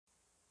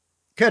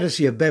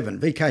courtesy of Bevan,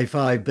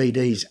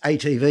 VK5BD's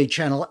ATV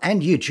channel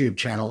and YouTube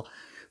channel.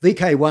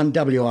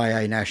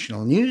 VK1WIA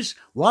National News,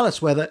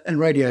 wireless weather and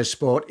radio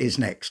sport is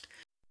next.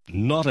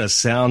 Not a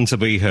sound to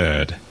be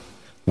heard.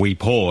 We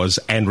pause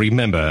and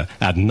remember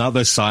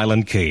another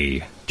silent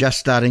key. Just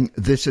starting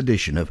this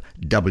edition of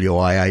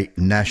WIA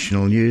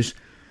National News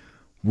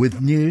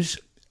with news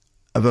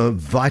of a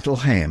vital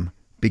ham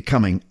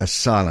becoming a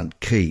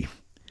silent key.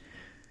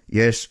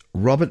 Yes,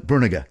 Robert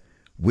Bruniger,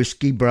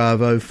 Whiskey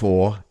Bravo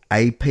 4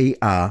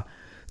 APR,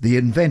 the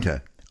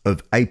inventor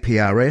of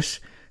APRS,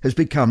 has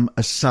become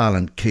a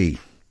silent key.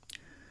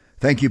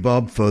 Thank you,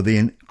 Bob, for the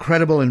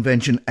incredible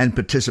invention and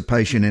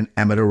participation in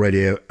amateur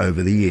radio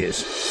over the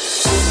years.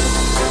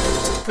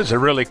 Here's a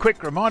really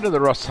quick reminder, the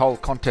Ross Hull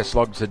contest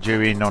logs are due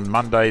in on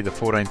Monday the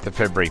 14th of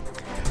February.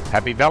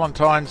 Happy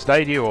Valentine's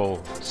Day to you all.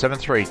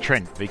 7-3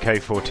 Trent,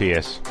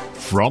 VK4TS.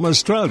 From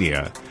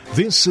Australia,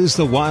 this is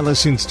the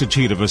Wireless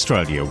Institute of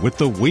Australia with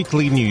the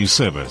weekly news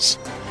service.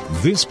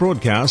 This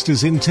broadcast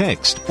is in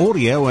text,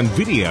 audio and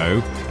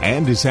video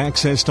and is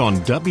accessed on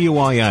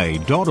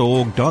wia.org.au.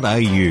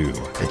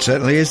 It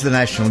certainly is the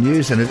national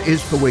news, and it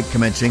is for week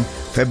commencing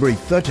February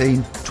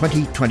 13,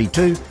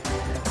 2022.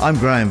 I'm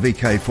Graham,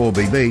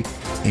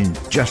 VK4BB. In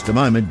just a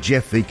moment,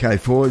 Jeff,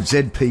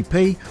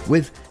 VK4ZPP,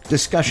 with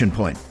Discussion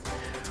Point.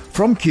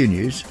 From Q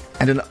News,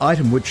 and an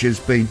item which has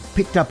been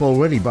picked up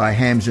already by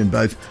hams in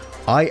both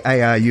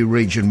IARU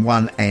Region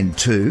 1 and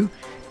 2,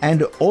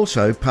 and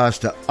also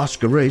Pastor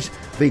Oscar Rees,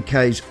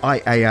 VK's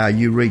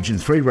IARU Region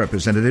 3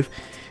 representative.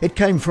 It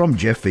came from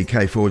Jeff,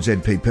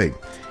 VK4ZPP.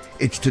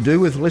 It's to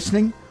do with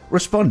listening,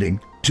 responding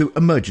to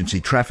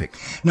emergency traffic.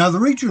 Now, the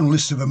regional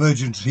list of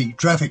emergency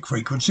traffic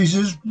frequencies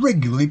is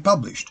regularly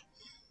published,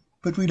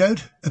 but we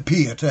don't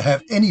appear to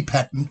have any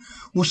pattern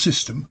or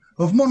system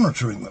of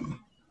monitoring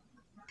them.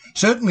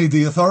 Certainly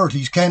the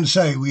authorities can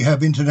say we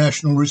have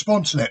international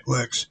response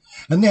networks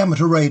and the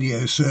amateur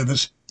radio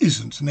service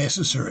isn't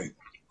necessary.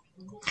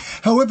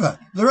 However,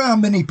 there are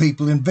many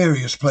people in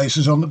various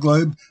places on the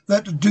globe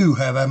that do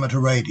have amateur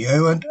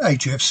radio and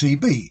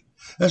HFCB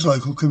as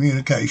local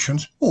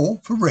communications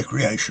or for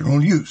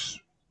recreational use.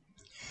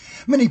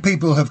 Many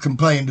people have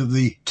complained of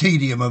the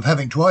tedium of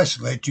having to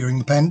isolate during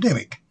the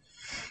pandemic,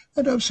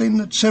 and I've seen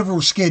that several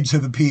skeds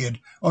have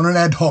appeared on an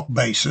ad hoc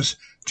basis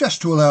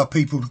just to allow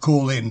people to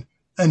call in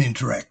and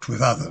interact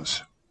with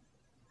others.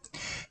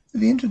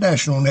 The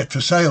international net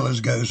for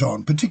sailors goes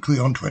on, particularly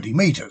on 20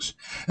 metres,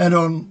 and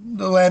on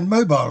the land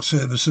mobile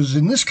services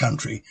in this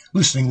country,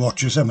 listening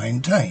watches are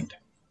maintained.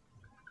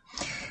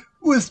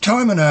 With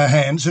time in our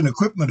hands and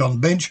equipment on the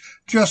bench,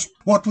 just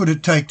what would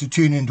it take to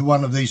tune into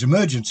one of these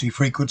emergency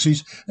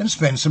frequencies and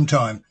spend some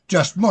time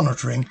just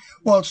monitoring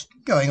whilst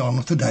going on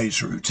with the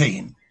day's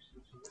routine?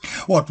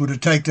 What would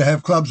it take to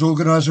have clubs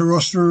organise a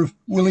roster of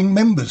willing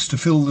members to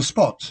fill the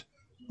spots,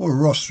 or a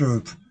roster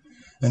of,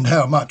 and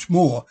how much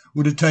more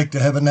would it take to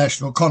have a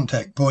national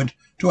contact point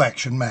to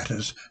action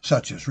matters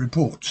such as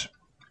reports?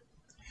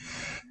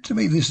 To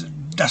me, this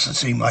doesn't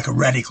seem like a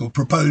radical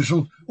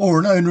proposal or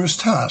an onerous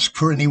task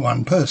for any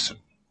one person.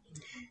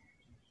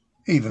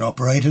 Even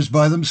operators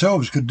by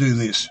themselves could do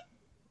this.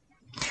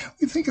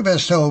 We think of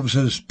ourselves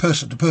as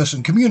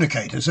person-to-person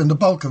communicators, and the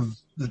bulk of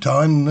the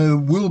time there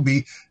will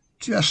be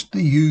just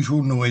the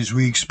usual noise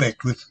we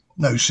expect with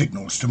no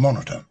signals to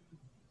monitor.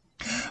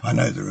 I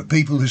know there are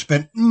people who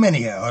spent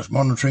many hours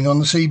monitoring on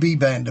the CB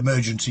band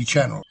emergency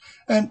channel,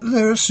 and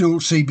there are still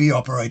CB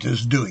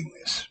operators doing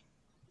this.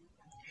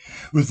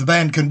 With the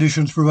band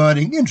conditions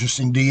providing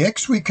interesting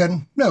DX, we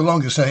can no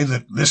longer say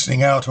that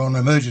listening out on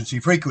emergency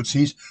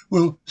frequencies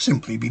will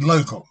simply be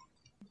local.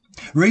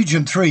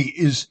 Region 3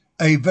 is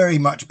a very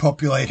much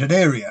populated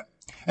area,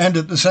 and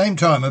at the same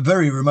time a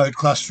very remote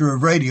cluster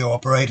of radio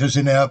operators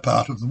in our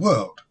part of the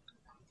world.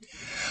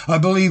 I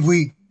believe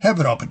we have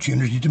an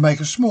opportunity to make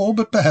a small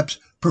but perhaps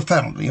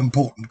profoundly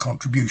important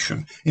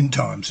contribution in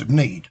times of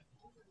need.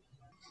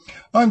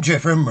 I'm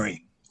Jeff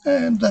Emery,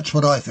 and that's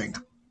what I think.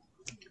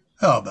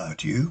 How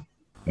about you?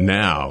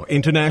 Now,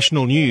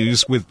 international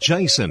news with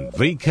Jason,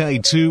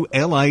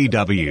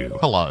 VK2LAW.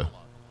 Hello.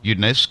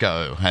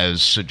 UNESCO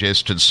has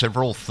suggested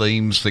several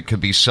themes that can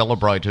be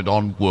celebrated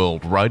on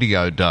World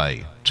Radio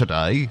Day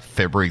today,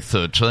 February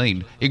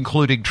 13,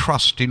 including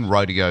trust in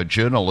radio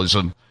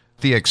journalism,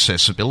 the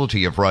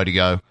accessibility of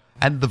radio,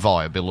 and the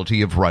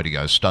viability of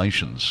radio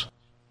stations.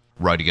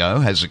 Radio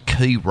has a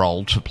key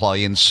role to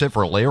play in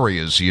several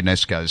areas,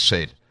 UNESCO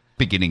said,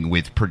 beginning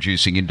with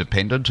producing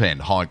independent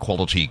and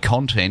high-quality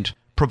content,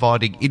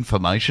 providing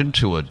information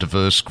to a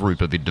diverse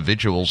group of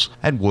individuals,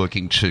 and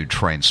working to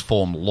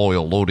transform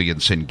loyal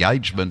audience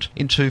engagement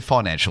into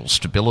financial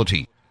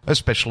stability,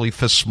 especially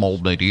for small,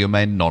 medium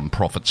and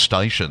non-profit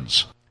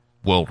stations.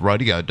 World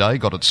Radio Day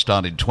got its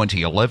start in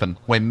 2011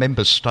 when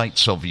member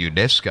states of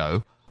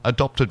UNESCO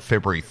adopted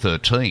February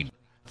 13,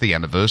 the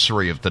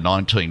anniversary of the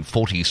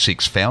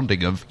 1946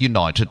 founding of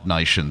United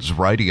Nations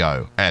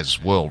Radio,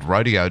 as World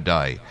Radio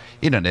Day,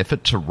 in an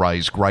effort to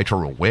raise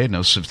greater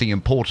awareness of the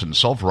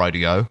importance of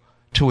radio,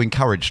 to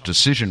encourage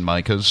decision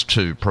makers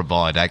to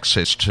provide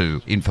access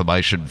to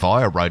information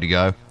via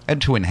radio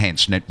and to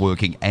enhance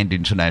networking and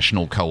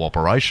international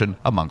cooperation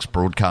amongst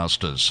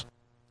broadcasters.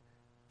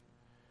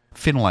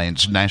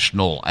 Finland's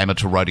National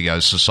Amateur Radio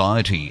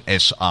Society,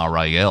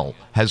 SRAL,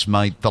 has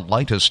made the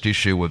latest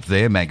issue of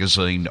their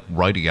magazine,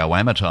 Radio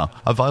Amateur,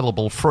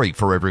 available free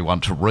for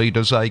everyone to read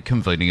as a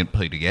convenient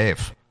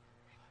PDF.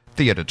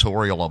 The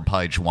editorial on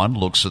page 1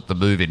 looks at the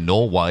move in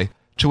Norway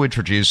to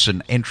introduce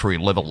an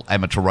entry-level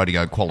amateur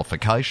radio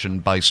qualification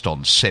based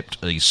on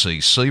SEPT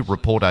ECC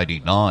Report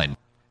 89.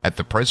 At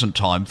the present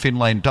time,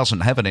 Finland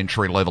doesn't have an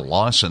entry-level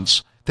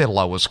licence. Their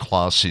lowest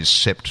class is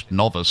SEPT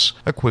Novice,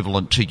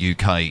 equivalent to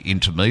UK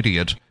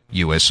Intermediate,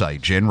 USA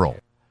General.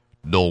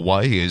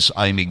 Norway is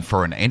aiming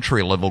for an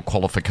entry-level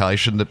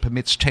qualification that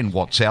permits 10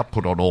 watts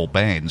output on all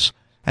bands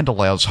and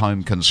allows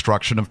home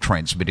construction of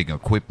transmitting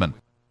equipment.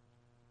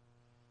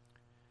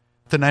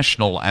 The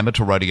National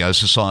Amateur Radio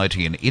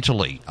Society in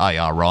Italy,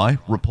 ARI,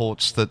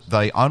 reports that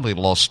they only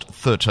lost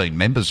 13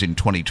 members in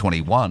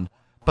 2021,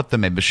 but the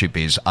membership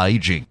is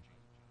ageing.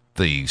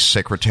 The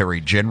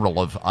Secretary-General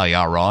of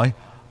ARI,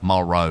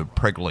 Mauro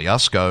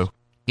Pregliasco,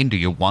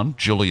 India 1,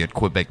 Juliet,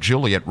 Quebec,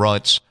 Juliet,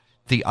 writes,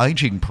 "The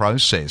ageing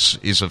process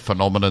is a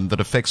phenomenon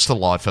that affects the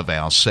life of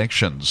our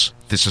sections.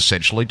 This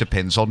essentially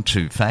depends on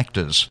two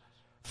factors.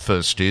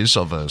 First is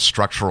of a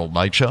structural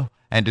nature,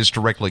 and is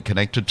directly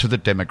connected to the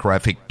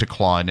demographic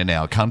decline in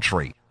our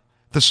country.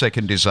 The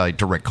second is a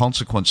direct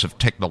consequence of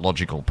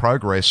technological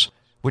progress,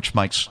 which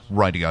makes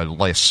radio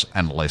less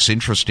and less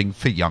interesting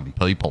for young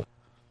people."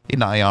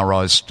 In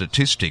ARI's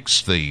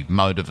statistics, the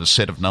mode of a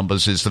set of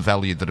numbers is the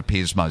value that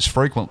appears most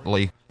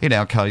frequently. In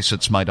our case,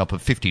 it's made up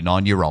of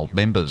 59-year-old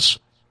members.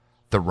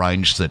 The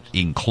range that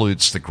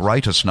includes the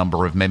greatest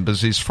number of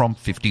members is from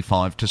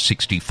 55 to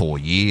 64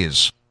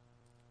 years.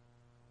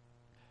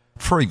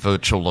 Free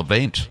virtual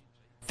event.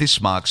 This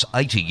marks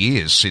 80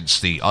 years since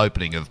the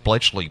opening of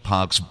Bletchley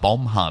Park's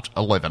Bomb Hut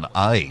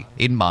 11A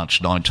in March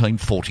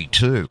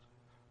 1942.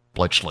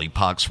 Bletchley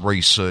Park's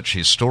research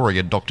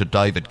historian Dr.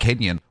 David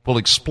Kenyon will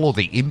explore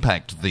the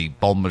impact the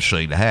bomb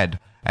machine had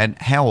and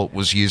how it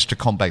was used to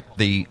combat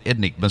the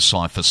Enigma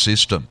cipher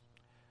system.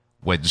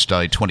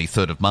 Wednesday,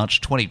 23rd of March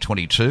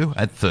 2022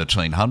 at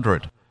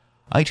 1300.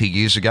 80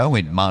 years ago,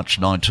 in March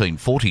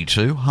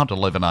 1942, Hut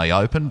 11A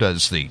opened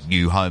as the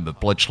new home of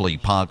Bletchley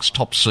Park's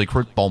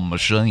top-secret bomb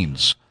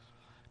machines.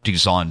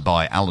 Designed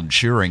by Alan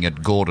Turing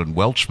and Gordon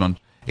Welchman,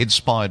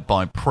 inspired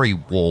by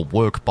pre-war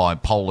work by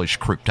Polish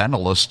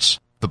cryptanalysts,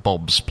 the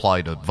bombs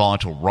played a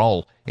vital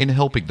role in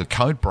helping the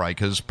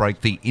codebreakers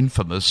break the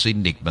infamous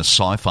Enigma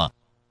cipher.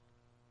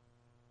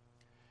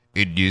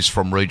 In news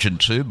from Region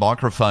 2,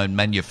 microphone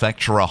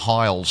manufacturer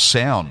Heil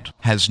Sound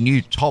has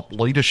new top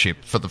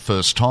leadership for the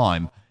first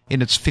time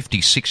in its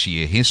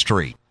 56-year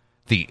history.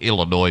 The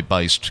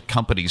Illinois-based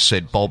company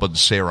said Bob and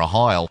Sarah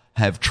Heil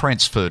have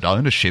transferred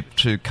ownership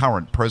to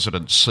current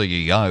President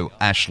CEO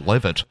Ash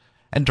Levitt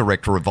and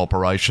Director of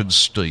Operations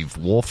Steve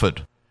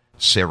Warford.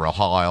 Sarah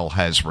Heil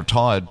has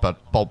retired,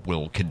 but Bob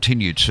will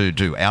continue to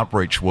do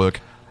outreach work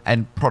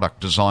and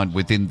product design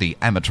within the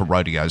amateur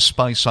radio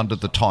space under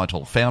the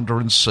title Founder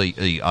and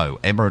CEO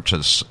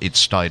Emeritus, it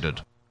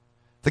stated.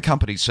 The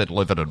company said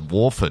Levitt and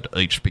Warford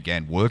each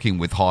began working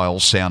with Heil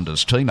Sound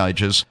as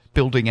teenagers,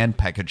 building and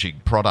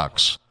packaging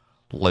products.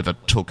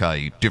 Levitt took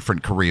a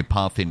different career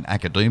path in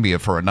academia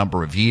for a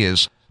number of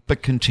years,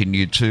 but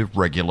continued to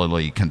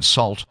regularly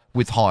consult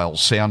with Heil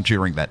Sound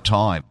during that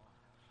time.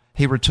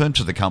 He returned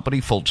to the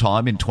company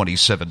full-time in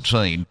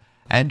 2017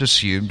 and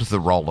assumed the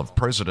role of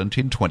president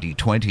in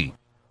 2020.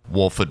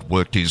 Warford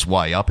worked his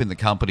way up in the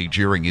company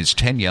during his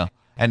tenure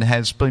and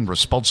has been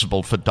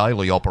responsible for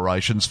daily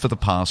operations for the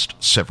past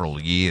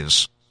several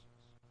years.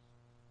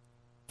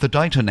 The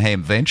Dayton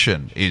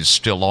Hamvention is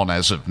still on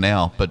as of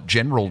now, but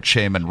General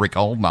Chairman Rick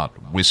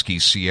Allnut, Whiskey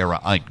Sierra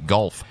 8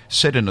 Golf,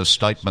 said in a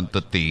statement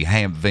that the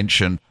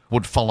Hamvention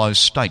would follow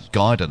state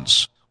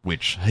guidance,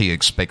 which he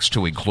expects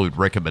to include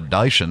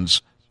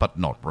recommendations, but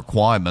not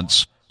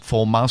requirements,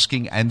 for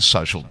masking and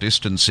social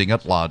distancing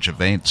at large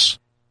events.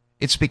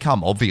 It's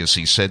become obvious,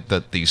 he said,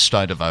 that the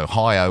state of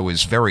Ohio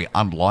is very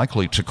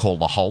unlikely to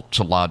call a halt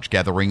to large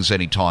gatherings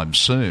anytime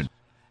soon.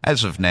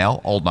 As of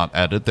now, Allnut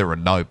added there are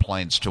no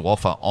plans to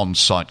offer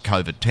on-site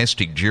COVID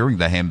testing during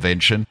the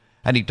Hamvention,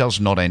 and he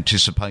does not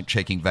anticipate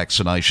checking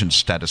vaccination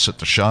status at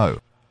the show.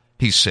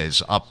 He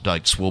says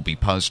updates will be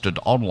posted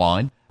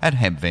online at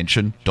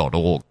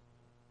hamvention.org.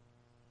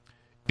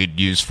 In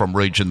news from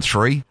Region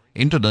 3,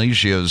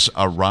 Indonesia's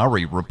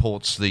Arari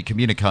reports the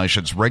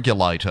communications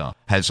regulator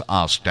has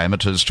asked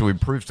amateurs to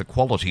improve the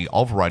quality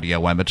of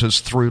radio amateurs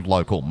through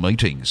local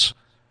meetings.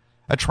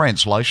 A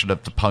translation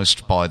of the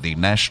post by the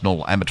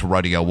National Amateur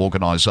Radio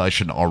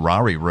Organisation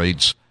Arari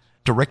reads,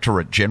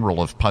 Directorate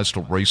General of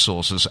Postal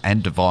Resources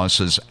and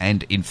Devices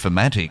and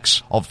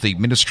Informatics of the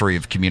Ministry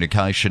of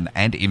Communication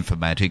and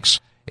Informatics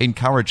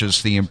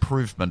encourages the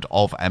improvement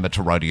of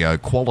amateur radio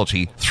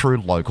quality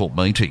through local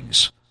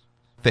meetings.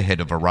 The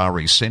head of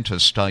Arari Centre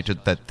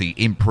stated that the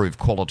Improved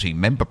Quality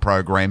member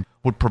program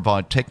would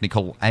provide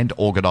technical and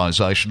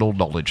organisational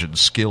knowledge and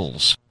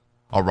skills.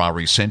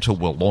 Orari Centre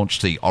will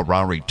launch the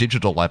Orari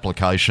digital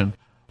application.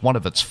 One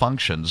of its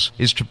functions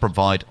is to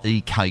provide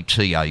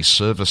EKTA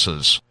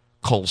services,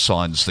 call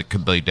signs that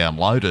can be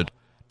downloaded,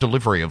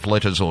 delivery of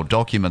letters or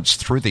documents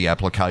through the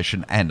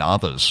application and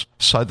others,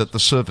 so that the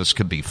service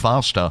can be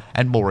faster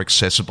and more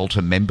accessible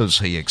to members,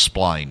 he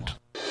explained.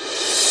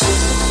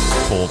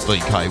 For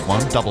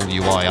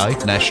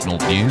VK1WIA National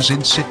News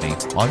in Sydney,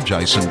 I'm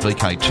Jason,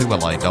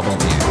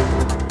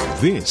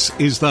 VK2LAW. This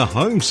is the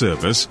home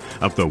service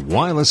of the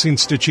Wireless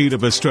Institute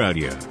of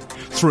Australia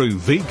through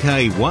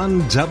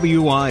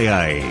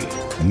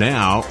VK1WIA.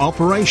 Now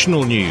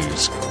operational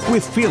news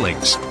with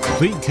Felix,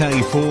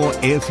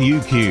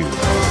 VK4FUQ.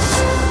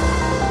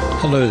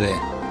 Hello there.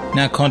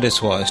 Now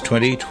contest-wise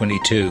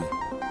 2022.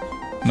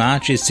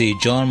 March is the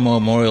John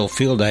Memorial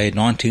Field Day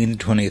 19th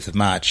to 20th of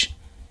March.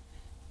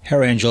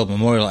 Harry Angel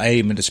Memorial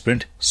 80-metre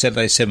Sprint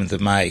Saturday 7th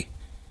of May.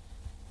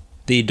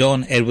 The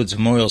Don Edwards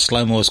Memorial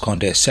Slow Morse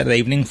Contest Saturday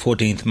evening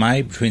 14th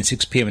May between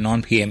 6pm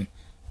and 9pm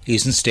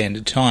Eastern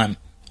Standard Time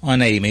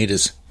on 80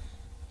 metres.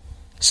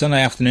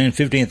 Sunday afternoon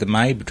 15th of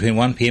May between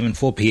 1pm and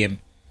 4pm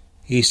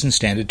Eastern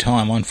Standard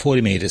Time on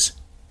 40 metres.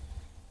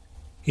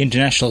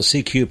 International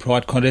CQ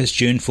Pride Contest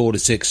June 4 to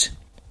 6.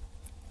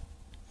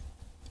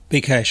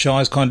 BK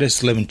Shires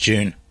Contest 11th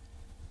June.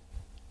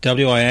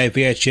 WIA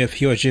VHF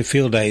UHF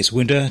Field Days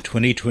Winter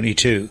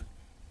 2022.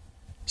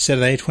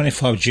 Saturday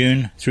 25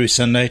 June through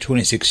Sunday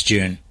 26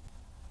 June.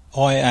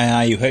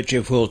 IAR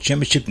UHF World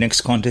Championship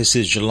next contest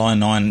is July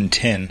 9 and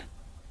 10.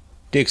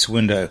 Dix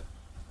Window.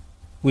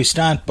 We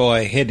start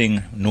by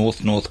heading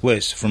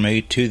north-northwest from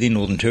me to the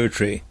Northern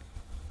Territory,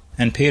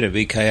 and Peter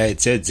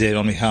VK8ZZ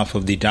on behalf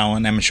of the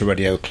Darwin Amateur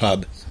Radio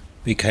Club,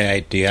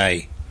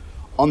 VK8DA.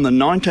 On the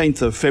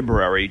 19th of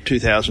February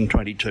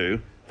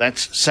 2022,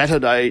 that's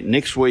Saturday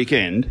next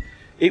weekend,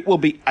 it will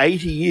be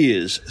 80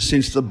 years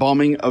since the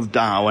bombing of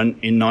Darwin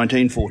in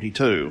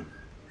 1942.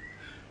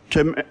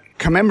 To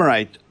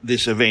commemorate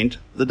this event,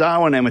 the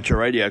Darwin Amateur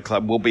Radio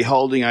Club will be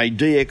holding a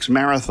DX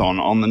Marathon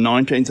on the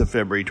 19th of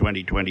February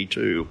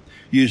 2022,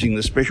 using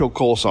the special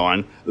call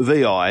sign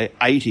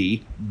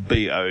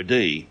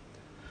VI80BOD.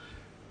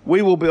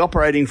 We will be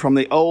operating from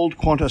the old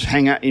Qantas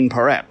hangar in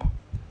Parap.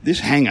 This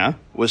hangar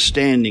was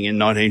standing in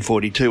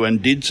 1942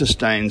 and did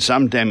sustain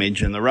some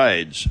damage in the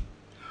raids.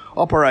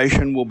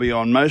 Operation will be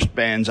on most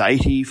bands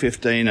 80,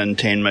 15 and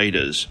 10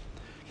 metres.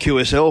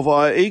 QSL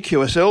via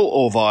EQSL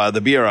or via the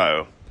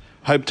Bureau.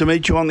 Hope to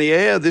meet you on the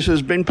air. This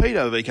has been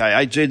Peter,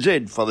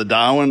 VK8ZZ, for the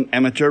Darwin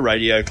Amateur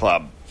Radio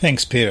Club.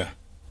 Thanks, Peter.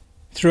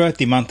 Throughout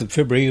the month of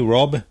February,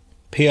 Rob,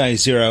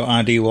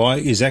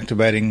 PA0RDY, is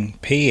activating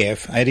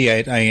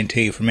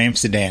PF88ANT from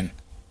Amsterdam,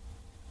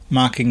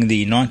 marking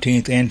the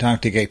 19th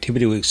Antarctic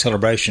Activity Week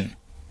celebration,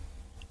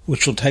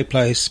 which will take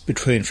place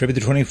between February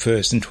the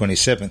 21st and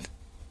 27th.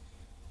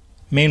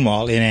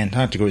 Meanwhile, in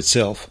Antarctica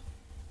itself,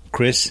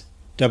 Chris,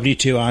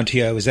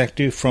 W2RTO, is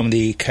active from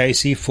the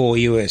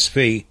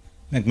KC4USV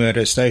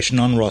McMurdo station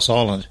on Ross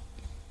Island,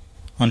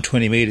 on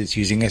 20 metres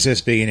using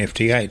SSB and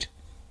FT8,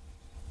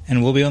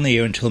 and will be on the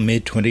air until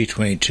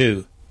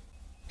mid-2022.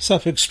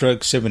 Suffix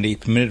Stroke 70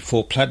 permitted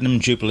for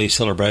Platinum Jubilee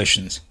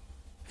celebrations.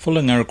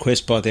 Following a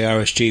request by the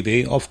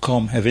RSGB,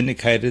 Ofcom have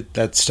indicated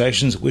that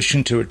stations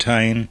wishing to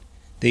retain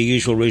their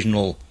usual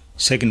regional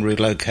secondary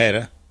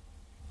locator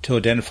to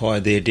identify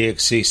their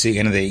DXCC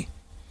entity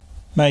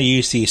may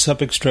use the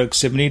suffix Stroke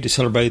 70 to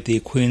celebrate the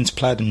Queen's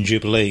Platinum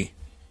Jubilee.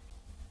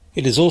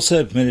 It is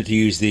also permitted to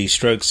use the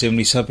Stroke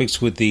 70 suffix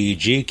with the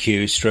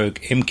GQ Stroke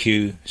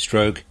MQ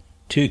Stroke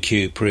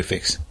 2Q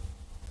prefix.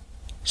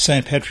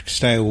 St. Patrick's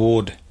Day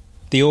Award.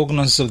 The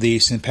organisers of the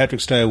St.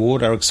 Patrick's Day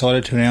Award are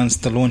excited to announce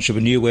the launch of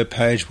a new web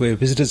page where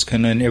visitors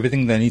can learn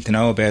everything they need to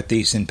know about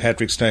the St.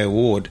 Patrick's Day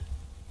Award.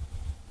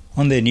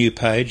 On their new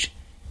page,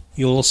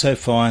 you'll also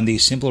find the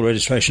simple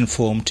registration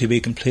form to be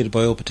completed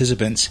by all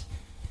participants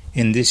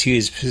in this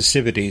year's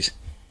festivities,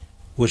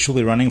 which will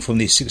be running from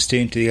the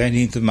 16th to the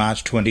 18th of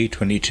March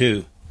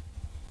 2022.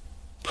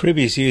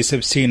 Previous years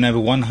have seen over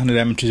 100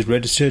 amateurs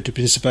register to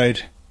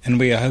participate, and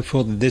we are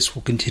hopeful that this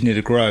will continue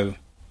to grow.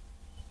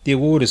 The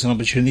award is an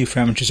opportunity for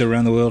amateurs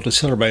around the world to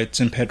celebrate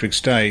St.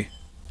 Patrick's Day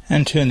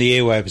and turn the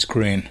airwaves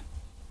green.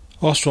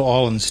 Austral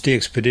Islands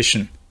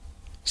DXpedition.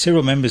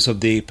 Several members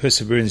of the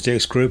Perseverance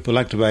DX group will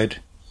activate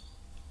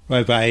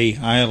Rovae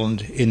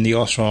Island in the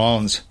Austral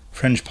Islands,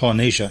 French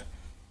Polynesia,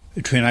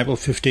 between April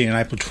 15 and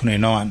April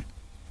 29,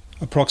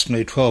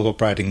 approximately 12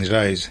 operating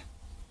days.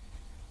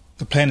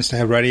 The plan is to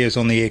have radios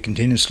on the air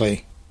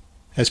continuously,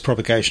 as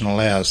propagation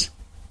allows.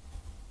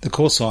 The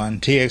call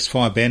sign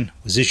TX5N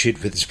was issued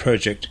for this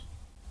project.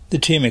 The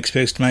team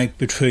expects to make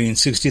between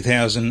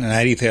 60,000 and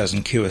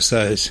 80,000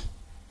 QSOs.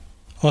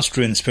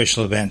 Austrian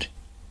special event.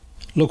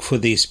 Look for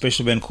the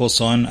special event call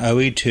sign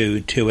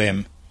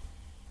OE2-2M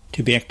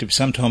to be active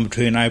sometime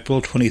between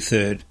April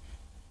 23rd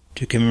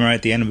to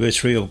commemorate the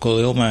anniversary of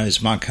Guglielmo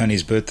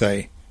Marconi's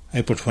birthday,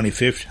 April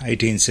 25th,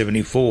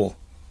 1874,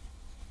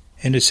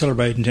 and to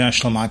celebrate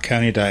International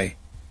Marconi Day,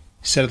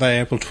 Saturday,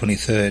 April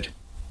 23rd.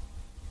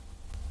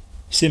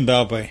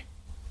 Zimbabwe.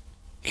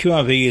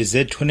 QRV is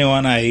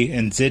Z21A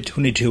and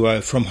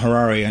Z22O from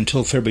Harare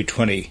until February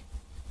 20.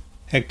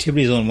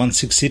 Activities on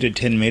 160 to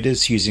 10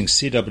 metres using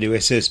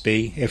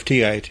CWSSB,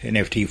 FT8 and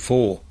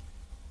FT4.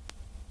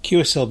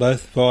 QSL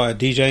both via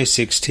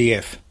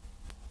DJ6TF.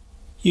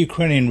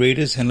 Ukrainian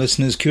readers and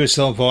listeners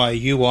QSL via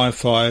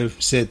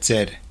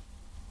UI5ZZ.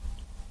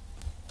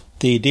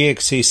 The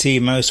DXCC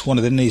Most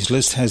Wanted Entities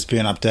list has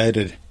been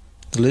updated.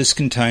 The list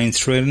contains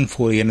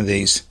 340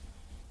 entities.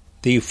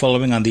 The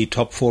following are the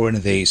top 4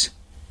 entities: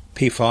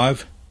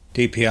 P5,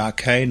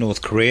 DPRK,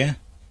 North Korea;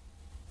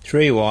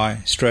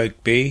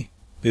 3Y/B,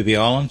 Booby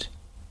Island;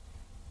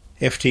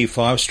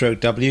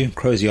 FT5/W,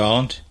 Crozier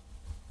Island;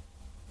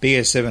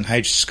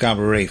 BS7H,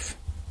 Scarborough Reef.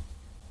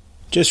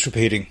 Just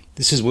repeating,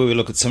 this is where we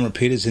look at some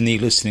repeaters in the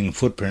listening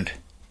footprint.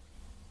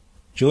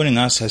 Joining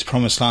us, as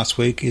promised last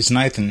week, is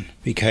Nathan,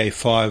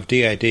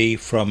 VK5DAD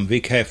from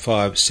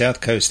VK5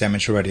 South Coast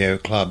Amateur Radio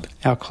Club.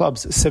 Our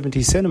club's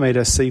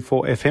 70cm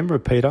C4 FM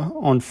repeater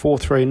on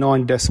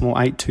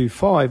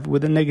 439.825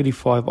 with a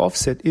 -5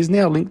 offset is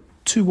now linked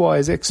to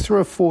WIA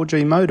through a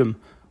 4G modem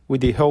with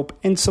the help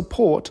and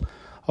support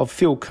of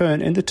Phil Kern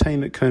and the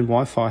team at Kern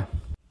Wi-Fi.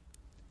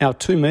 Our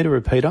 2-metre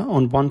repeater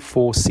on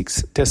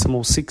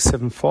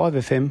 146.675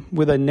 FM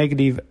with a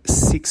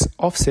 -6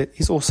 offset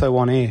is also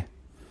on air.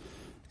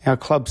 Our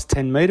club's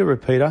 10-metre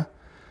repeater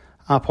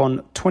up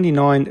on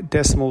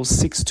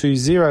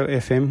 29.620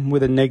 FM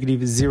with a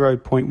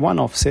 -0.1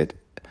 offset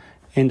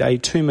and a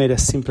 2-metre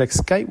simplex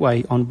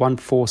gateway on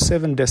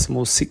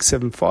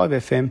 147.675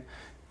 FM,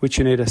 which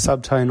you need a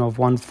subtone of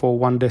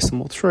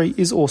 141.3,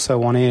 is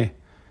also on air.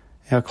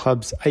 Our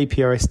club's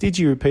APRS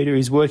Digi repeater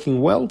is working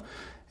well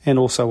and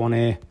also on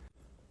air.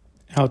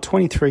 Our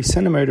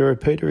 23cm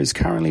repeater is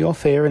currently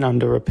off air and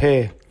under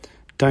repair.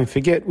 Don't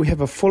forget, we have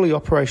a fully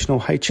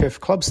operational HF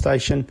club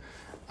station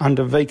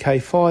under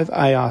VK5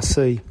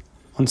 ARC.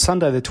 On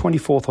Sunday the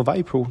 24th of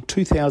April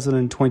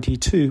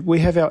 2022, we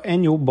have our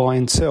annual buy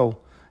and sell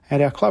at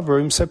our club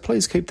room, so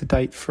please keep the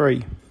date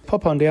free.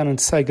 Pop on down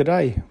and say good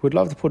day. We'd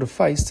love to put a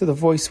face to the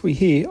voice we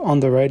hear on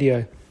the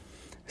radio.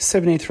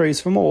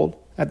 73s from all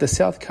at the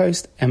South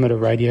Coast Amateur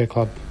Radio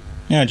Club.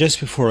 Now, just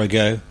before I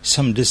go,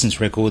 some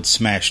distance records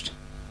smashed.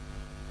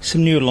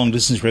 Some new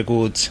long-distance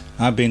records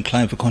are being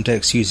claimed for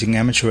contacts using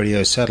amateur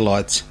radio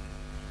satellites.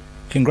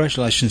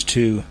 Congratulations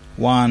to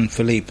Juan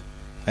Philippe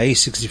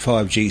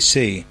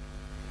A65GC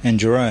and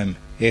Jerome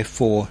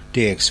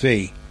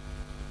F4DXV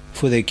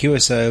for their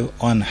QSO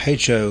on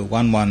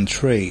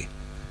HO113.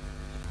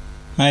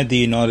 Made the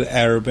United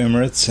Arab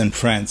Emirates and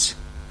France.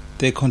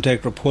 Their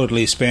contact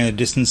reportedly spanned a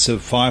distance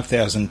of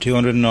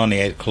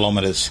 5,298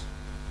 kilometres.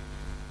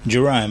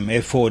 Jerome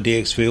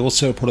F4DXV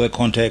also reported a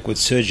contact with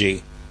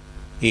Sergi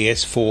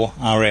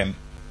ES4RM,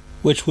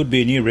 which would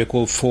be a new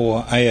record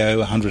for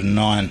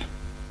AO109.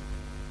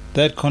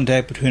 That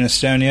contact between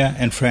Estonia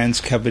and France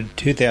covered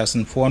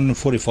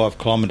 2,445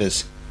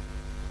 kilometres,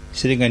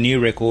 setting a new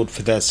record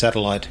for that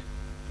satellite.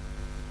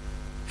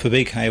 For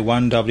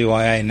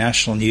VK1WIA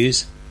National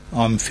News,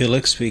 I'm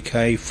Felix,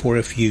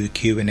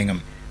 VK4FUQ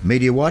Inningham.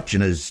 Media Watch,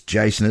 and as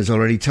Jason has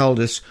already told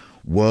us,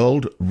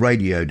 World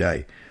Radio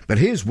Day. But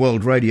here's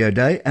World Radio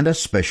Day and a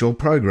special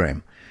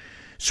program.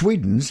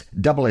 Sweden's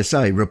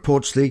SSA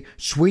reports the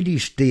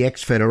Swedish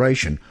DX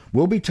Federation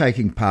will be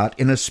taking part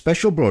in a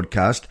special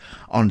broadcast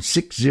on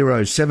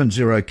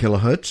 6070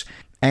 kHz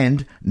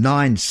and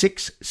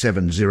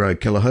 9670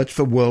 kHz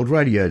for World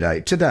Radio Day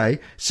today,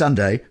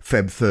 Sunday,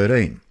 Feb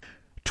 13.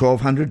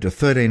 1200 to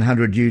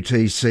 1300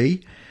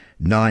 UTC,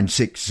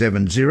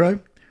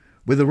 9670,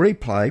 with a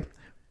replay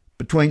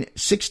between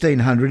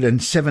 1600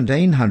 and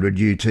 1700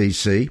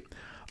 UTC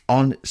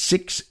on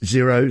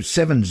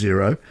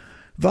 6070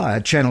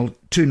 via channel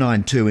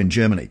 292 in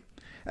Germany.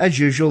 As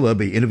usual, there'll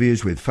be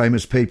interviews with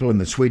famous people in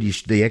the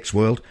Swedish DX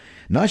world,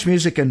 nice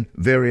music and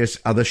various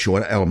other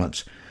shorter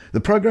elements. The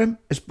program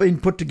has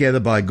been put together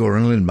by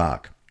Goran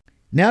Lindmark.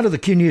 Now to the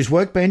Q News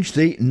Workbench,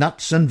 the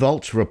Nuts and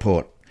Bolts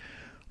Report.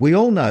 We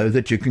all know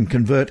that you can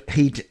convert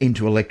heat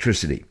into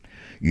electricity.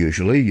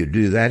 Usually you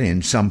do that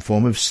in some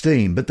form of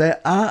steam, but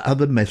there are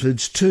other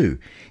methods too,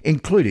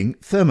 including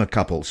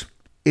thermocouples.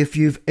 If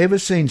you've ever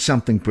seen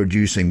something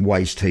producing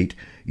waste heat,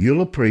 you'll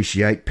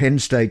appreciate Penn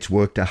State's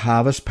work to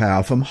harvest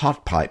power from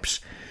hot pipes.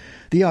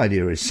 The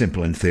idea is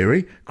simple in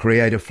theory.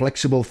 Create a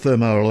flexible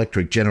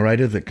thermoelectric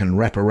generator that can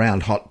wrap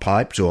around hot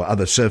pipes or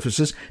other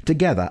surfaces to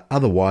gather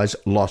otherwise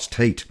lost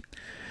heat.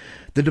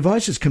 The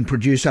devices can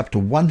produce up to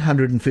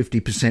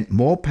 150%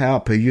 more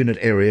power per unit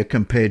area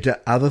compared to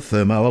other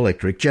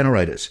thermoelectric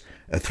generators.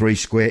 A 3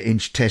 square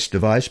inch test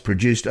device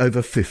produced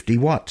over 50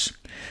 watts.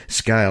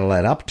 Scale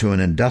that up to an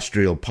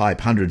industrial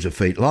pipe hundreds of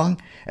feet long,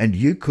 and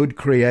you could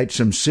create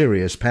some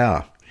serious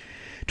power.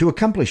 To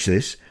accomplish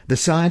this, the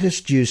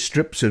scientists used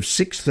strips of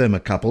 6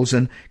 thermocouples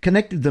and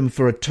connected them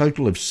for a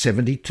total of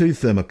 72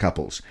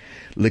 thermocouples.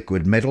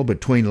 Liquid metal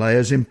between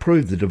layers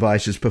improved the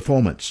device's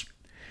performance.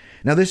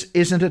 Now, this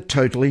isn't a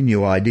totally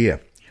new idea.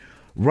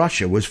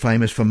 Russia was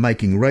famous for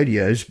making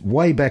radios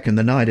way back in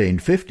the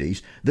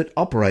 1950s that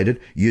operated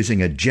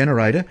using a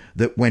generator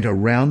that went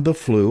around the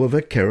flue of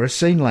a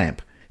kerosene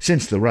lamp.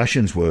 Since the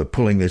Russians were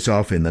pulling this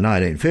off in the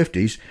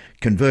 1950s,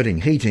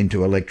 converting heat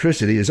into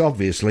electricity is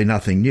obviously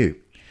nothing new.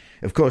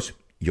 Of course,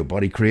 your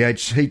body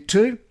creates heat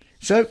too,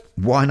 so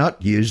why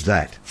not use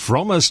that?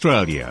 From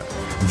Australia,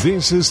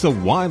 this is the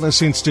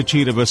Wireless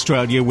Institute of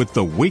Australia with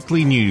the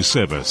weekly news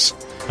service.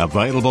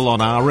 Available on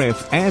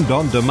RF and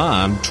on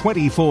demand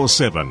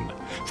 24/7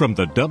 from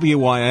the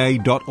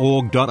WIA.org.au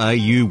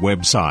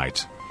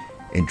website.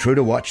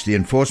 Intruder Watch, the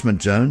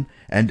Enforcement Zone,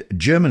 and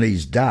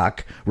Germany's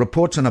Dark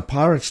reports on a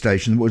pirate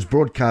station that was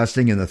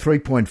broadcasting in the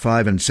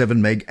 3.5 and 7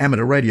 meg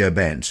amateur radio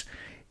bands.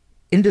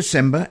 In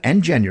December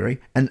and January,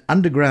 an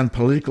underground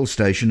political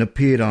station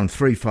appeared on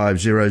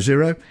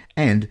 3500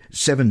 and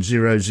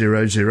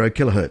 7000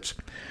 kHz.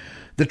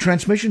 The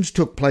transmissions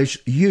took place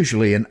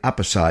usually in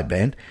upper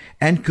sideband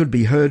and could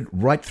be heard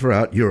right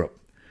throughout Europe.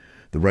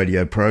 The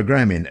radio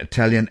program in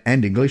Italian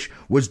and English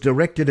was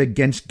directed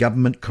against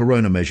government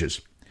corona measures.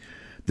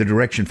 The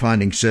Direction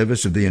Finding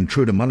Service of the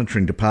Intruder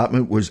Monitoring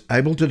Department was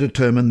able to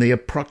determine the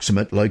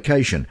approximate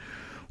location,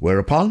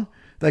 whereupon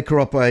they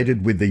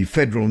cooperated with the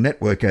Federal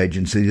Network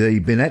Agency, the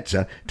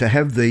Venezia, to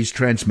have these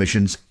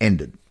transmissions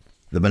ended.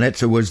 The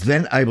Venezia was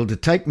then able to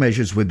take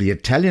measures with the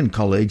Italian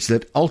colleagues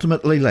that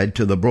ultimately led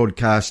to the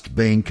broadcast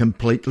being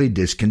completely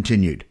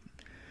discontinued.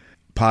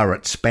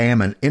 Pirate spam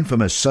an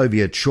infamous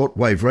Soviet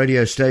shortwave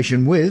radio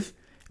station with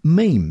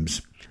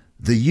memes.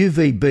 The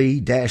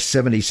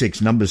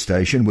UVB-76 number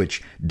station,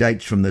 which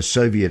dates from the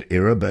Soviet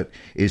era but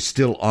is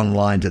still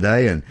online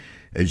today and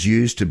is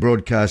used to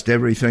broadcast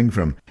everything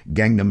from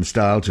Gangnam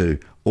Style to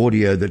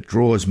audio that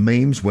draws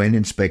memes when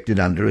inspected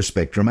under a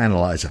spectrum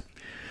analyzer.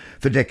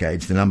 For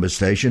decades, the number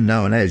station,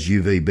 known as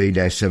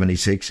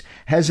UVB-76,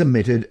 has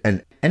emitted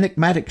an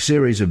enigmatic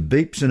series of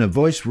beeps and a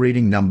voice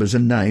reading numbers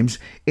and names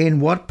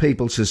in what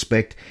people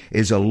suspect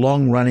is a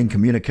long-running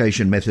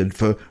communication method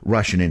for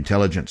Russian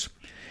intelligence.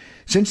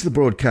 Since the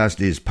broadcast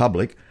is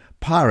public,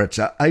 pirates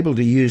are able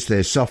to use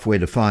their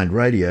software-defined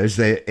radios,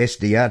 their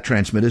SDR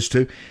transmitters,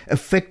 to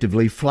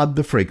effectively flood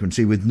the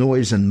frequency with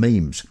noise and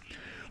memes.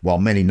 While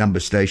many number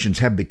stations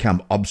have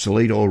become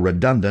obsolete or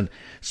redundant,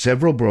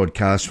 several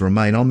broadcasts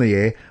remain on the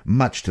air,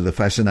 much to the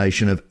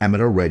fascination of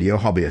amateur radio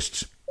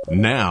hobbyists.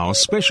 Now,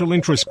 Special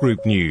Interest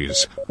Group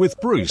News with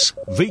Bruce,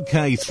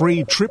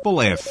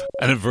 VK3FFF.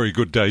 And a very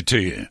good day to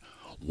you.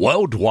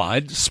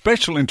 Worldwide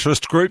Special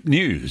Interest Group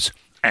News.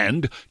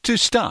 And, to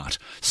start,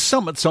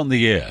 Summits on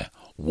the Air,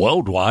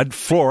 Worldwide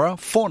Flora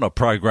Fauna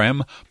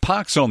Program,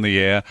 Parks on the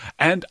Air,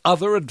 and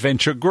other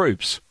adventure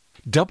groups.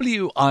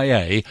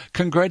 WIA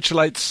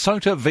congratulates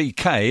SOTA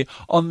VK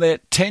on their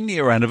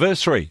 10-year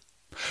anniversary.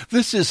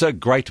 This is a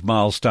great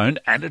milestone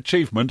and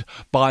achievement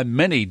by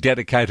many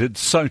dedicated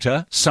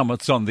SOTA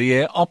Summits on the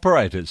Air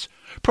operators,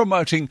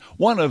 promoting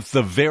one of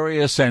the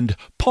various and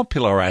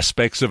popular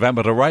aspects of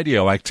amateur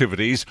radio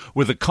activities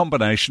with a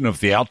combination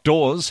of the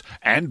outdoors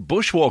and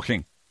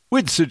bushwalking.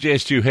 We'd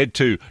suggest you head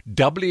to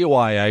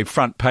WIA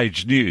Front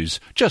Page News.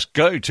 Just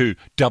go to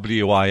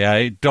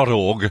wia.org.au.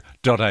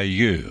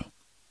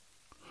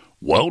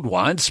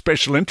 Worldwide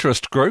Special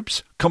Interest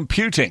Groups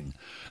Computing.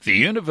 The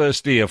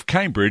University of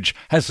Cambridge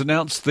has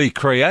announced the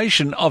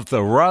creation of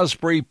the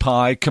Raspberry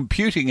Pi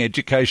Computing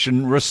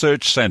Education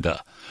Research Centre.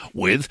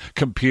 With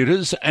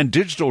computers and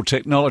digital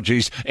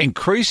technologies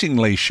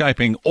increasingly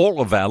shaping all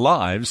of our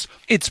lives,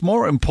 it's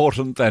more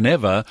important than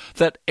ever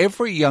that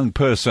every young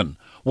person,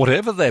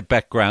 whatever their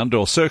background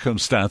or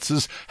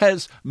circumstances,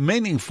 has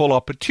meaningful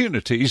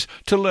opportunities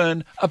to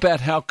learn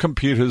about how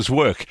computers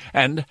work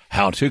and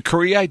how to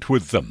create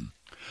with them.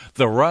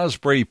 The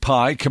Raspberry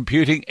Pi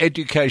Computing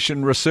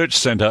Education Research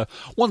Centre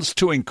wants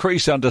to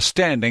increase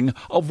understanding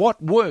of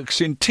what works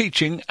in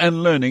teaching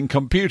and learning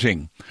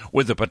computing,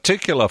 with a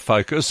particular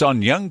focus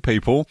on young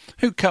people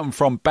who come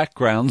from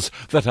backgrounds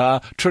that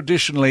are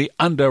traditionally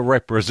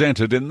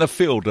underrepresented in the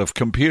field of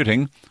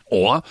computing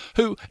or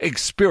who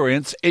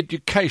experience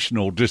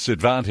educational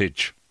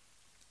disadvantage.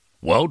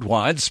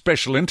 Worldwide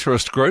Special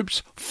Interest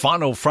Groups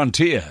Final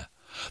Frontier.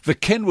 The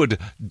Kenwood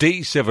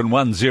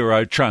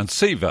D710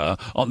 transceiver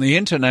on the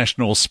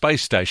International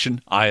Space Station,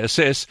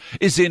 ISS,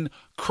 is in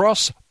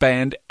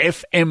cross-band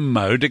FM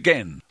mode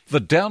again.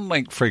 The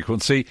downlink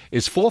frequency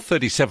is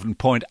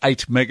 437.8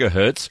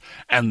 MHz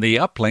and the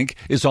uplink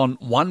is on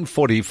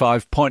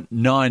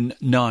 145.990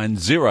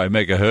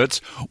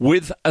 MHz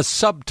with a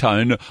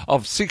subtone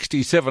of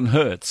 67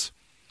 Hz.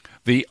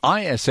 The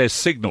ISS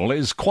signal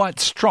is quite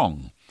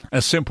strong. A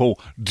simple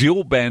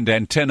dual-band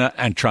antenna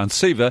and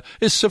transceiver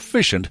is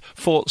sufficient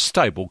for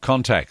stable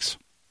contacts.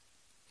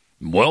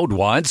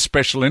 Worldwide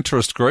Special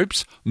Interest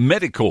Groups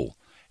Medical.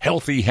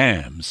 Healthy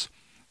Hams.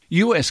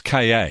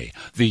 USKA,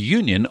 the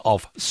Union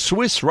of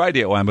Swiss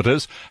Radio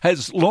Amateurs,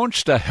 has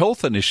launched a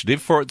health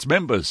initiative for its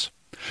members.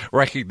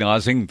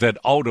 Recognising that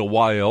older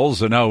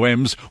YLs and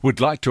OMs would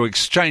like to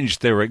exchange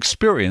their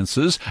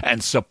experiences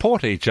and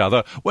support each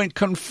other when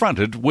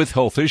confronted with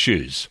health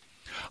issues.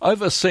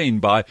 Overseen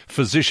by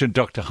physician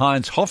Dr.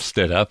 Heinz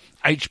Hofstetter,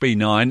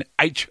 HB9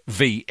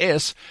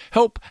 HVS,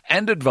 help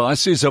and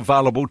advice is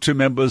available to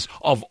members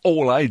of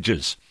all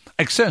ages.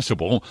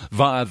 accessible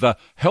via the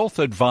Health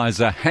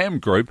Advisor Ham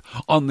Group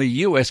on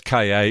the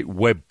USKA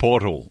web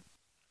portal.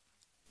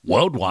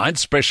 Worldwide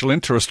Special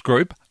Interest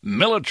Group,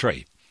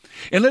 Military.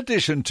 In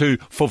addition to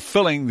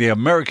fulfilling the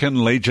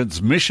American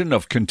Legion's mission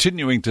of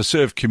continuing to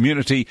serve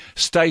community,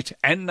 state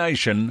and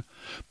nation,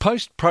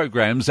 Post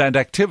programs and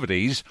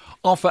activities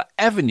offer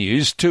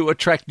avenues to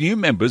attract new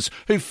members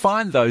who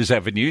find those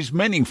avenues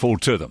meaningful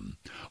to them.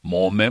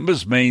 More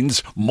members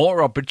means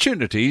more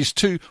opportunities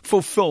to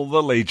fulfil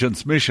the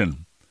Legion's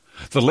mission.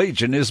 The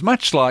Legion is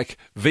much like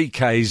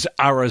VK's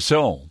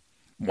RSL.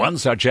 One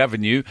such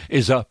avenue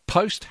is a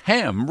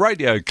post-ham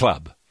radio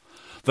club.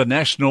 The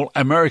National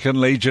American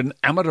Legion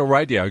Amateur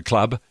Radio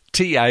Club,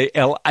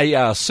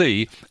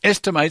 TALARC,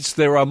 estimates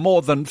there are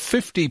more than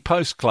 50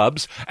 post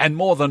clubs and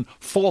more than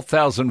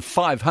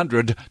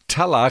 4,500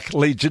 Talarc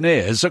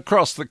Legionnaires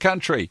across the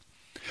country.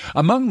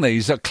 Among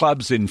these are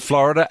clubs in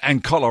Florida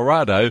and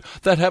Colorado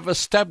that have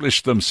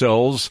established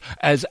themselves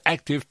as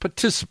active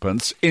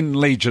participants in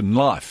Legion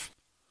life.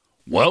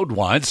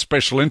 Worldwide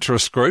Special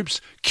Interest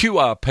Groups,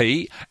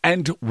 QRP,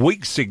 and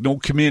Weak Signal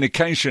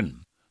Communication.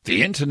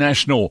 The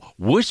International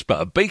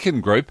Whisper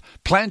Beacon Group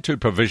plan to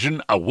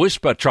provision a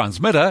Whisper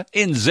transmitter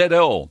in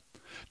ZL.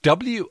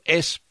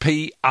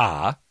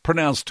 WSPR,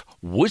 pronounced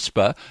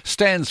Whisper,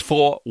 stands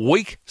for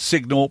Weak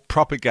Signal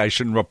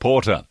Propagation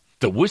Reporter.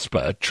 The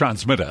Whisper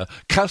transmitter,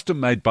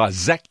 custom-made by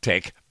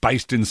Zactec,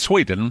 based in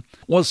Sweden,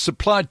 was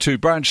supplied to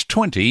Branch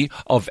 20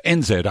 of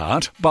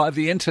NZ-ART by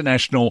the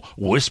International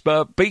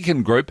Whisper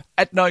Beacon Group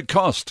at no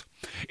cost.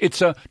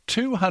 It's a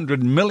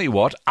 200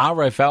 milliwatt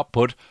RF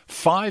output,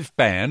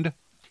 5-band,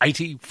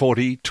 80,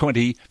 40,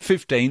 20,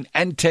 15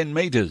 and 10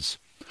 metres.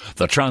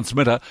 The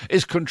transmitter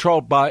is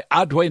controlled by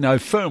Arduino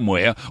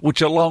firmware,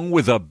 which along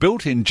with a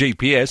built-in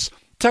GPS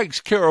takes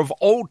care of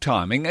all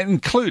timing,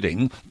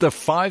 including the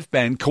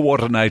 5-band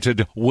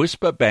coordinated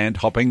Whisper band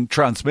hopping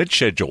transmit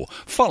schedule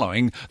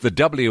following the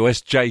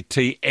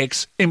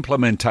WSJTX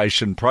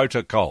implementation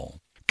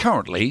protocol.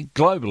 Currently,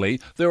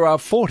 globally, there are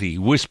 40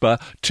 Whisper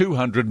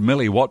 200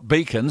 milliwatt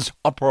beacons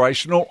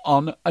operational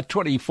on a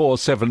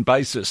 24/7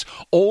 basis.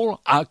 All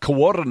are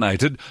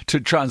coordinated to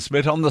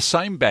transmit on the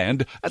same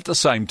band at the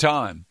same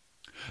time.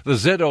 The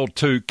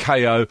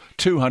ZL2KO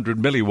 200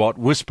 milliwatt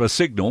Whisper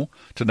signal,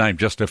 to name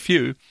just a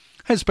few,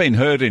 has been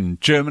heard in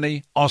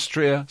Germany,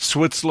 Austria,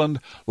 Switzerland,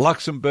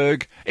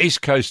 Luxembourg,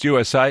 East Coast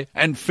USA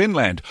and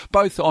Finland,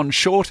 both on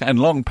short and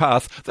long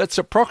path that's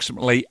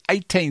approximately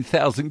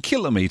 18,000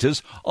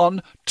 kilometres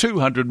on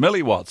 200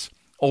 milliwatts.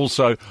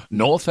 Also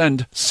North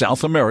and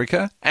South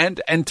America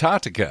and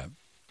Antarctica.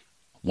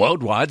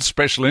 Worldwide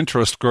Special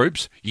Interest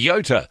Groups,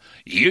 YOTA,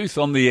 Youth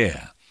on the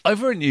Air.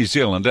 Over in New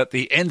Zealand at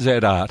the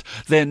NZ-ART,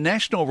 their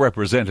National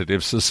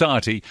Representative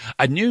Society,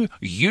 a new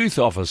youth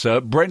officer,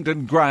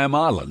 Brendan Graham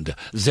Ireland,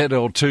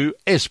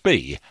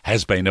 ZL2SB,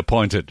 has been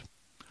appointed.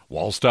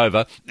 Whilst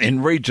over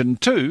in Region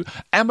 2,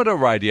 amateur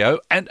radio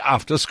and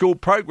after-school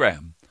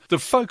program. The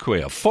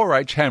VK1WIA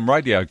 4H Ham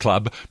Radio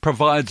Club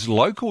provides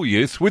local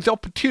youth with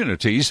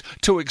opportunities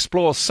to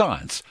explore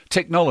science,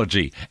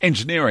 technology,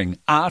 engineering,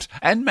 art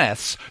and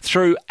maths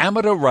through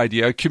amateur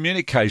radio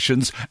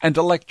communications and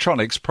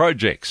electronics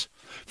projects.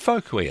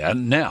 VK1WIA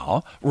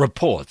now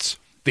reports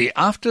the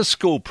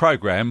after-school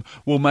program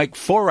will make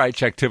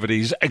 4H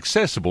activities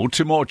accessible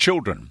to more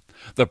children.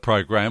 The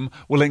program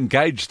will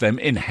engage them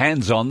in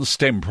hands-on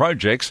STEM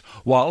projects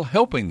while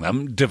helping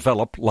them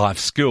develop life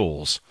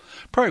skills.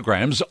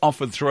 Programs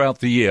offered throughout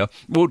the year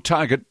will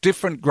target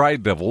different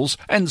grade levels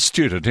and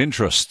student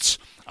interests.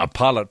 A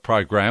pilot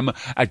program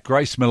at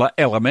Grace Miller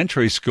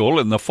Elementary School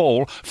in the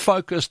fall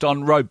focused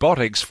on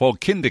robotics for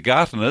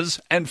kindergarteners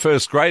and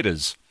first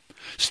graders.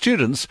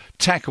 Students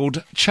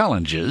tackled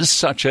challenges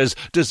such as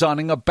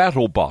designing a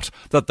battle bot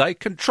that they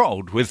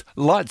controlled with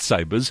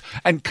lightsabers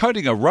and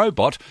coding a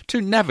robot to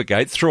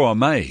navigate through a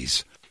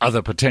maze.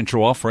 Other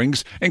potential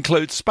offerings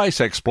include space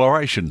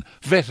exploration,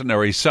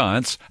 veterinary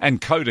science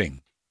and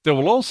coding. There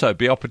will also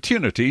be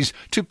opportunities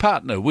to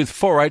partner with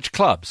 4H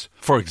clubs.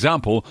 For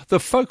example, the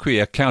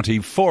VK1WIA County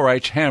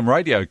 4H Ham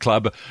Radio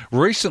Club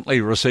recently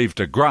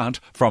received a grant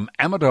from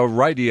Amateur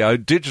Radio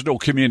Digital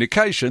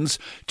Communications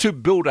to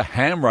build a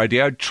ham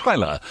radio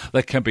trailer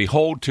that can be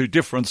hauled to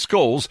different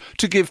schools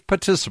to give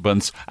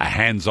participants a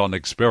hands-on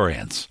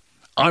experience.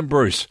 I'm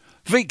Bruce,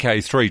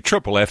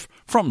 VK3FFF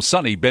from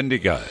sunny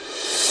Bendigo.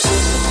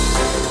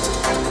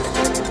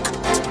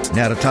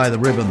 Now to tie the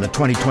ribbon, the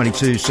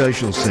 2022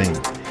 social scene.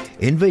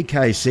 In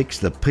VK6,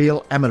 the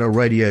Peel Amateur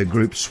Radio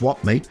Group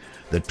swap meet,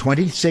 the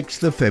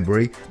 26th of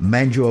February,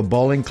 Mandurah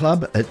Bowling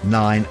Club at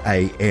 9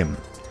 a.m.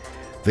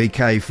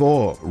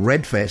 VK4,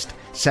 Redfest,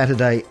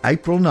 Saturday,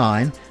 April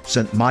 9,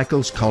 St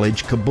Michael's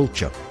College,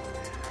 Caboolture.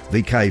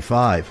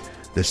 VK5,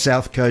 the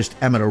South Coast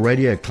Amateur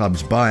Radio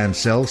Club's Buy and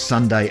Sell,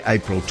 Sunday,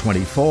 April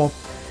 24.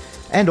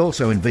 And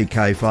also in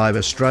VK5,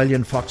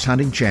 Australian Fox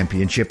Hunting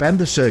Championship and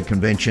the SIRG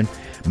Convention,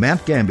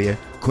 Mount Gambier,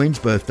 Queen's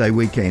Birthday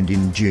weekend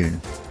in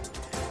June.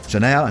 So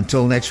now,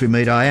 until next we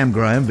meet, I am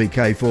Graham,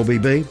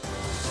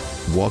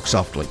 VK4BB. Walk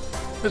softly.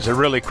 There's a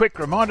really quick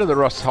reminder, the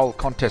Ross Hull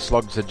contest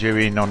logs are due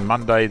in on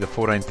Monday the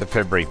 14th of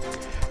February.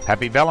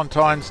 Happy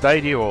Valentine's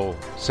Day to you all.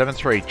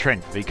 7-3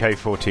 Trent,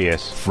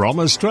 VK4TS. From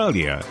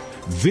Australia,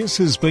 this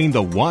has been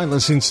the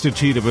Wireless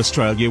Institute of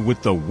Australia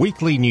with the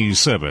weekly news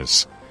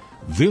service.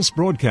 This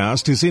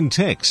broadcast is in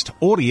text,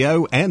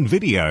 audio and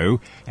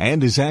video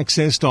and is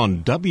accessed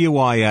on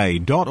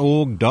wia.org.au.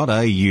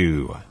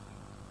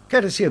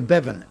 Courtesy of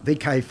Bevan,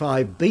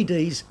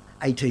 VK5BD's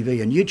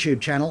ATV and YouTube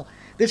channel,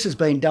 this has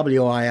been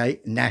WIA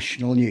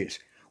National News.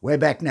 We're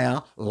back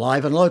now,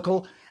 live and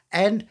local,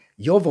 and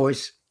your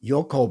voice,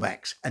 your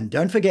callbacks. And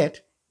don't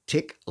forget,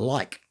 tick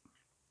like.